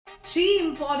three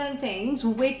important things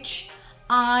which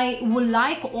I would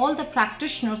like all the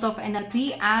practitioners of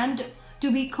NLP and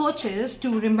to be coaches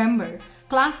to remember.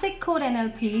 Classic Code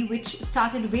NLP, which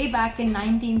started way back in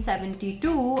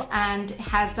 1972 and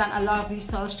has done a lot of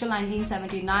research till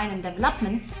 1979 and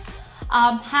developments,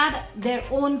 had their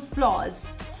own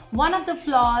flaws. One of the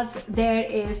flaws there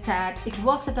is that it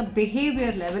works at a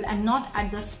behavior level and not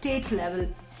at the state level.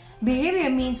 Behavior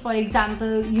means, for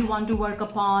example, you want to work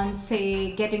upon,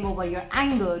 say, getting over your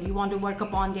anger. You want to work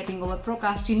upon getting over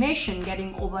procrastination,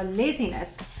 getting over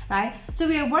laziness, right? So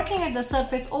we are working at the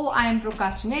surface, oh, I am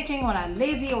procrastinating, or I'm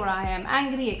lazy, or I am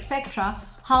angry, etc.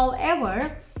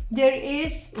 However, there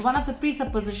is one of the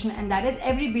presupposition, and that is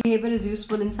every behavior is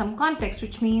useful in some context,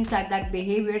 which means that that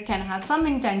behavior can have some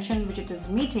intention which it is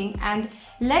meeting. And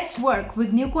let's work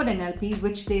with New Code NLP,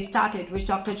 which they started, which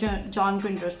Dr. John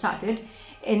Grinder started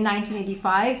in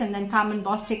 1985, and then Carmen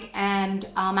Bostic and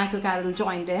Michael Carroll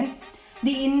joined in.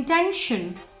 The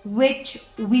intention which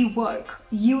we work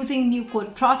using new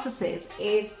code processes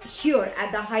is here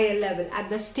at the higher level, at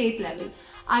the state level.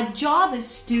 Our job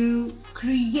is to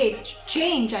create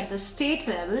change at the state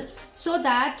level so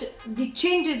that the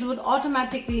changes would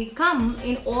automatically come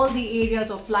in all the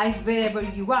areas of life wherever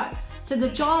you are. So the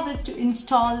job is to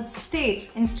install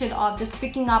states instead of just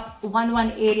picking up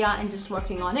one area and just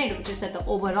working on it, which is at the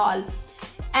overall.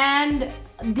 And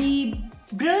the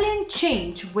brilliant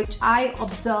change which I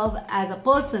observe as a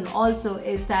person also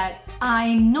is that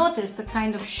I notice the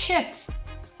kind of shifts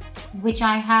which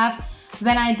I have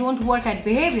when I don't work at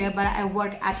behavior, but I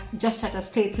work at just at a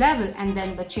state level, and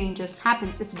then the change just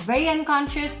happens. It's very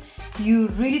unconscious. You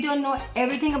really don't know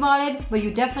everything about it, but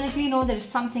you definitely know there is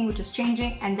something which is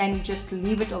changing, and then you just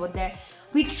leave it over there.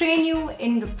 We train you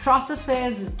in the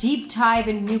processes, deep dive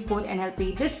in New Code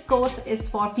NLP. This course is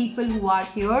for people who are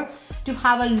here to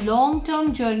have a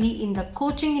long-term journey in the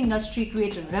coaching industry,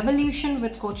 create a revolution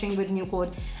with coaching with New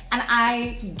Code. And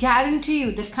I guarantee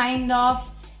you the kind of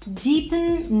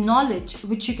deepen knowledge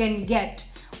which you can get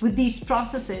with these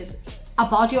processes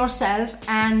about yourself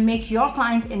and make your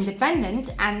clients independent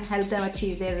and help them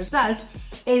achieve their results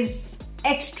is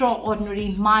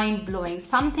extraordinary, mind-blowing,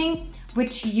 something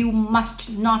which you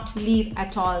must not leave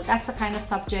at all. That's the kind of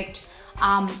subject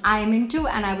I am into,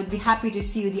 and I would be happy to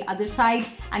see you the other side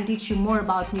and teach you more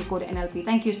about New Code NLP.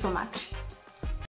 Thank you so much.